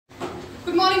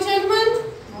Good morning, gentlemen.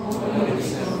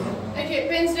 Okay,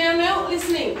 pens down now.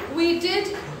 Listening. We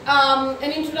did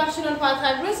an introduction on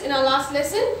Pythagoras in our last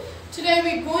lesson. Today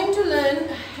we're going to learn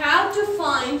how to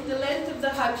find the length of the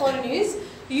hypotenuse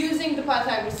using the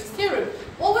Pythagoras Theorem.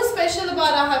 What was special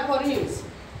about our hypotenuse?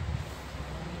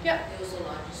 Yeah. It was the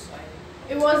largest side.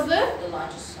 It was The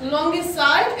largest side. longest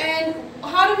side. And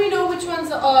how do we know which one's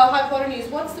hypotenuse?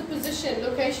 What's the position,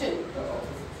 location?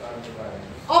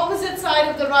 Opposite side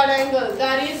of the right angle.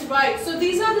 That is right. So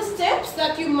these are the steps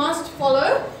that you must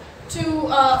follow to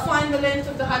find the length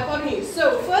of the hypotenuse.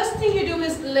 So first thing you do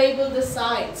is label the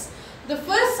sides. The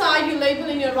first side you label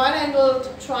in your right angled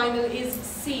triangle is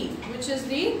C, which is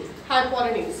the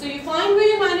hypotenuse. So you find where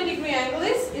your 90-degree angle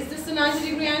is. Is this the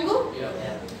 90-degree angle?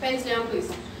 Yeah. Pens down,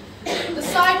 please. The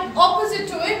side opposite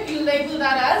to it, you label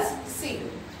that as C.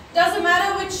 Does it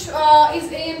matter which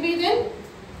is A and B then?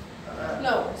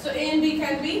 No. So A and B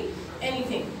can be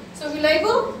anything. So we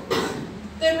label,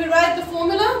 then we write the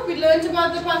formula. We learned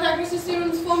about the Pythagoras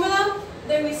Theorem's formula.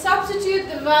 Then we substitute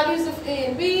the values of A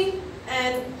and B,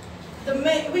 and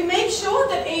we make sure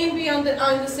that A and B are in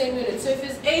the same unit. So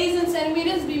if A is in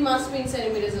centimeters, B must be in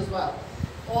centimeters as well.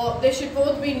 Or they should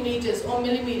both be in meters or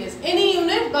millimeters. Any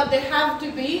unit, but they have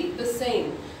to be the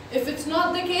same. If it's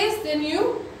not the case, then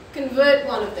you convert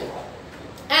one of them.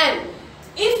 And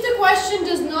if the question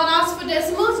does not ask for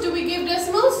decimals, do we give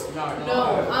decimals?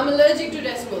 No. I'm allergic to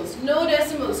decimals. No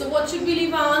decimals. So what should we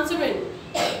leave our answer in?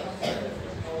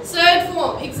 Third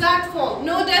form, exact form.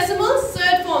 No decimals,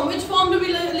 third form. Which form do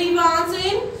we leave our answer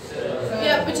in?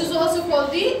 Yeah, which is also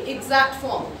called the exact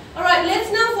form. Alright,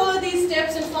 let's now follow these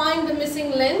steps and find the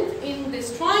missing length in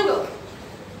this triangle.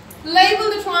 Label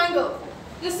the triangle.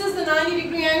 This is the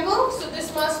 90-degree angle, so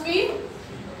this must be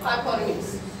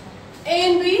hypotenuse. A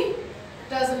and B,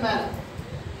 doesn't matter.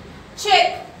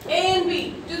 Check. A and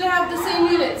B, do they have the same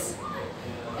units?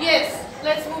 Yes.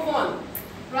 Let's move on.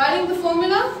 Writing the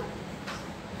formula.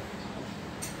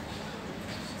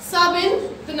 Sub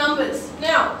in the numbers.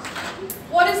 Now,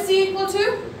 what is C equal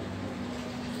to?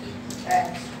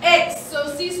 X. X.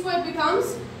 So C squared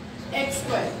becomes X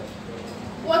squared.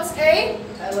 What's A?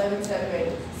 11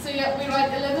 centimeters. So yeah, we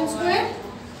write 11 squared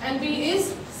and B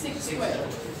is 6 squared.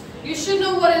 You should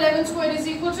know what 11 squared is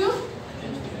equal to.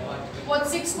 What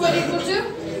 6 squared equal to?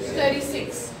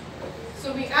 36.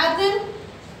 So we add them.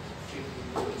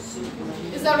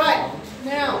 Is that right?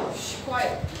 Now,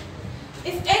 quiet.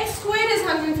 If x squared is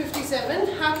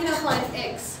 157, how can I find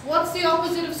x? What's the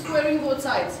opposite of squaring both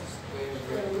sides?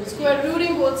 Square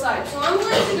rooting both sides. So I'm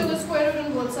going to do a square root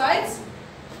on both sides.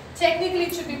 Technically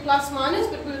it should be plus minus,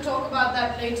 but we'll talk about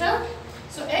that later.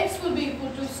 So x will be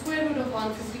equal to square root of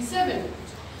 157.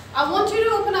 I want you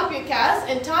to open up your CAS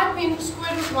and type in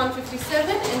square root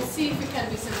 157 and see if it can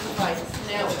be simplified.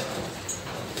 Now.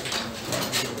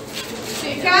 So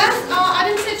your CAS, I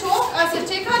didn't say talk, I said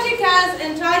take out your CAS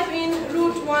and type in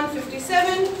root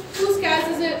 157. Whose CAS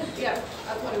is it? Yeah,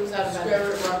 I thought it was out of that. Square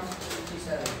root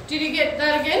 157. Did you get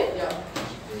that again? Yeah.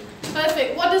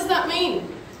 Perfect. What does that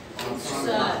mean?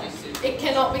 It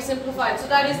cannot be simplified. So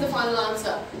that is the final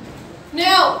answer.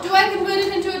 Now, do I convert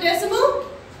it into a decimal?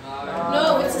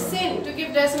 No, it's a sin to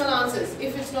give decimal answers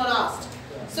if it's not asked.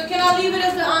 So can I leave it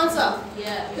as the answer?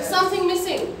 Yeah. Is something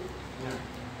missing?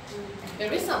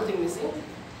 There is something missing.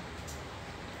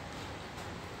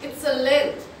 It's a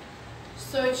length.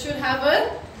 So it should have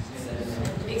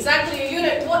exactly a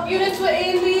unit. What units were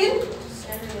A and B in?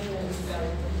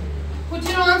 Put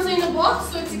your answer in a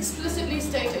box so it's explicitly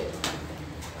stated.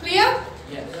 Clear?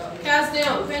 Yes. CAS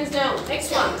down, pens down.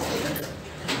 Next one.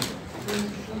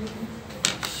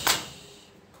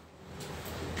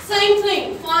 Same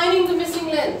thing, finding the missing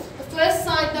length. The first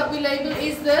side that we label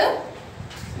is the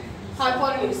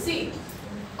hypotenuse, C.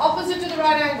 Opposite to the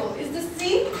right angle. Is this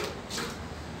C?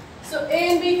 So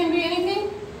A and B can be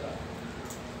anything?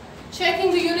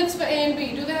 Checking the units for A and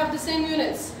B. Do they have the same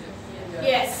units?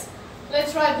 Yes.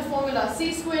 Let's write the formula.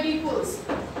 C squared equals.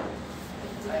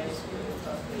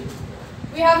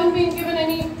 We haven't been given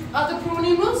any other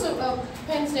pronumerals, so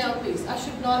pens down please. I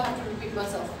should not have to repeat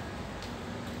myself.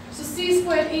 So C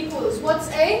squared equals, what's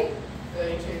A?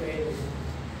 32 meters.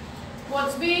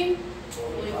 What's B?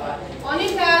 45. On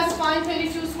your CAS, find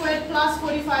 32 squared plus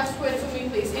 45 squared for me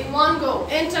please. In one go.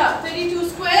 Enter 32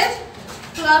 squared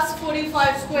plus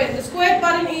 45 squared. The squared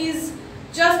button is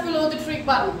just below the trig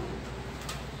button.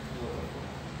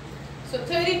 So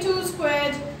 32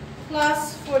 squared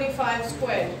plus 45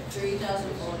 squared.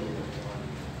 3,049.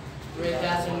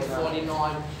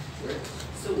 3,049.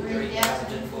 So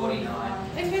 3,049.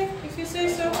 Okay, if you say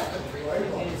so.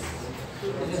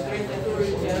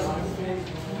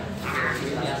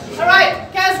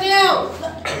 Alright, CAS down.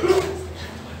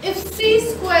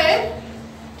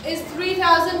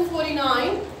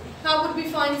 3049, how would we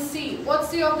find C? What's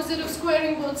the opposite of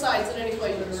squaring both sides in an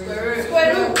equation? Square root.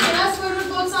 Square root. Can I square root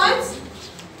both sides?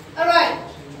 Alright.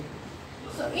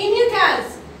 So in your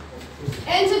CAS,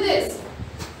 enter this.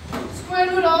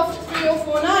 Square root of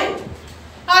 3049.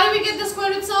 How do we get the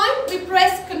square root sign? We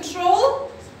press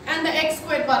Control and the X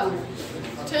squared button.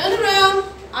 Turn around,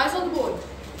 eyes on the board.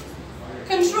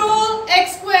 Control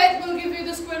X squared will give you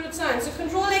the square root sign. So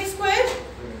Control X squared,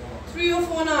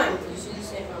 3049. You see the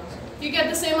same answer. You get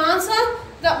the same answer.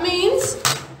 That means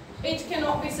it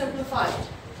cannot be simplified.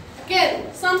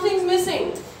 Again, something's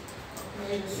missing.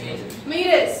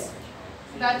 Meters.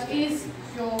 That is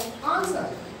your answer.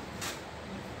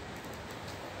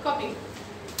 Copy.